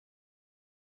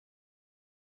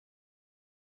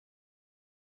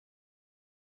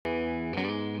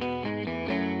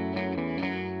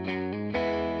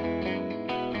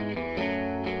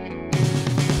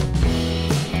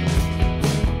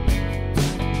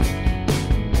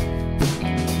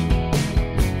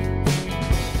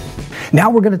Now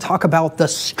we're going to talk about the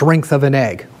strength of an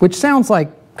egg, which sounds like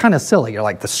kind of silly. You're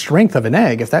like, the strength of an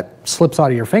egg, if that slips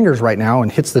out of your fingers right now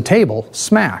and hits the table,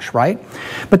 smash, right?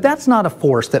 But that's not a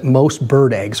force that most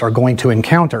bird eggs are going to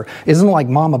encounter. It isn't like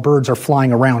mama birds are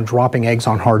flying around dropping eggs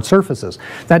on hard surfaces.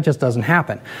 That just doesn't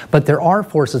happen. But there are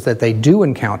forces that they do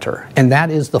encounter, and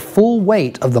that is the full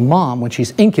weight of the mom when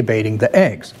she's incubating the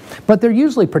eggs. But they're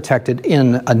usually protected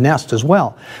in a nest as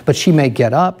well. But she may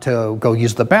get up to go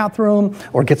use the bathroom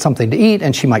or get something to eat,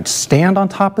 and she might stand on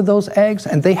top of those eggs,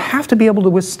 and they have to be able to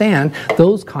withstand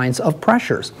those kinds of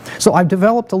pressures. So I've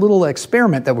developed a little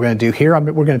experiment that we're going to do here.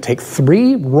 We're going to take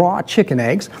 3 raw chicken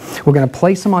eggs. We're going to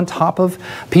place them on top of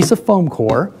a piece of foam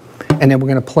core, and then we're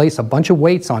going to place a bunch of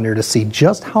weights on there to see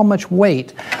just how much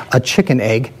weight a chicken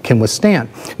egg can withstand.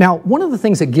 Now, one of the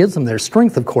things that gives them their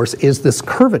strength, of course, is this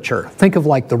curvature. Think of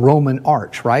like the Roman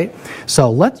arch, right? So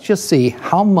let's just see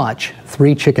how much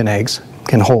 3 chicken eggs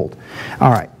can hold.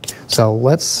 All right, so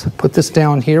let's put this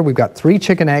down here. We've got 3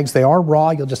 chicken eggs. They are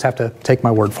raw. You'll just have to take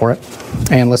my word for it.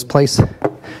 And let's place a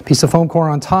piece of foam core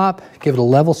on top, give it a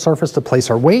level surface to place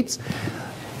our weights.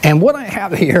 And what I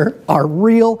have here are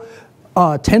real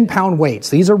 10-pound weights.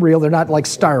 These are real. They're not like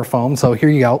styrofoam. So here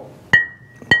you go,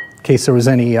 in case there was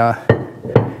any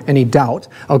doubt.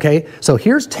 Okay, so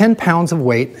here's 10 pounds of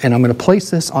weight, and I'm going to place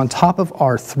this on top of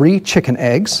our 3 chicken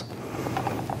eggs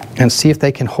and see if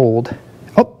they can hold.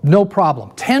 Oh, no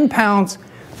problem. 10 pounds,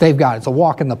 they've got it. It's a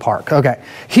walk in the park. Okay,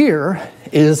 here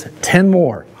is 10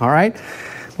 more. All right,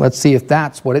 let's see if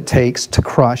that's what it takes to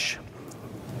crush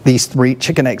these 3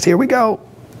 chicken eggs. Here we go.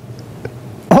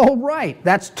 All right,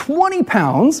 that's 20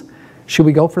 pounds. Should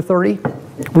we go for 30?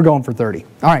 We're going for 30.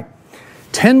 All right,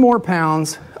 10 more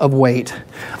pounds of weight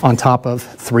on top of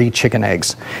 3 chicken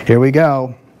eggs. Here we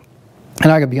go. And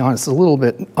I gotta be honest, it's a little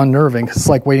bit unnerving. It's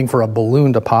like waiting for a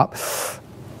balloon to pop.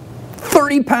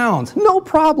 30 pounds, no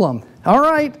problem. All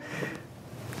right,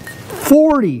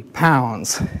 40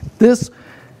 pounds. This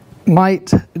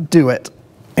might do it.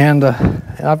 And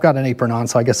I've got an apron on,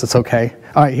 so I guess it's okay.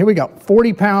 All right, here we go.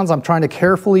 40 pounds. I'm trying to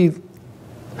carefully...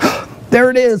 There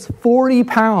it is, 40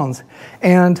 pounds.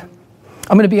 And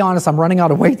I'm going to be honest, I'm running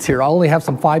out of weights here. I only have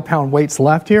some 5-pound weights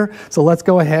left here. So let's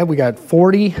go ahead. We got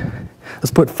 40.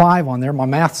 Let's put 5 on there. My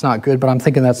math's not good, but I'm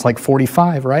thinking that's like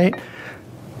 45, right?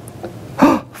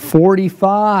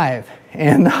 45.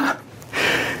 And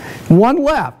 1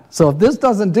 left. So if this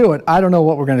doesn't do it, I don't know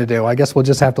what we're going to do. I guess we'll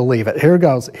just have to leave it. Here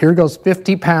goes. Here goes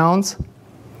 50 pounds.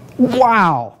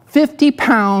 Wow. 50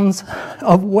 pounds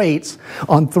of weights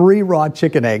on 3 raw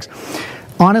chicken eggs.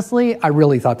 Honestly, I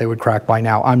really thought they would crack by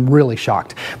now. I'm really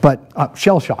shocked, but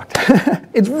shell-shocked.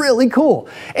 It's really cool.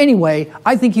 Anyway,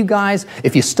 I think you guys,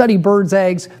 if you study birds'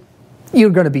 eggs, you're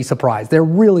going to be surprised. They're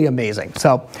really amazing.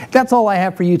 So that's all I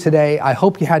have for you today. I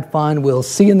hope you had fun. We'll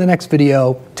see you in the next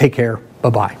video. Take care.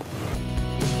 Bye-bye.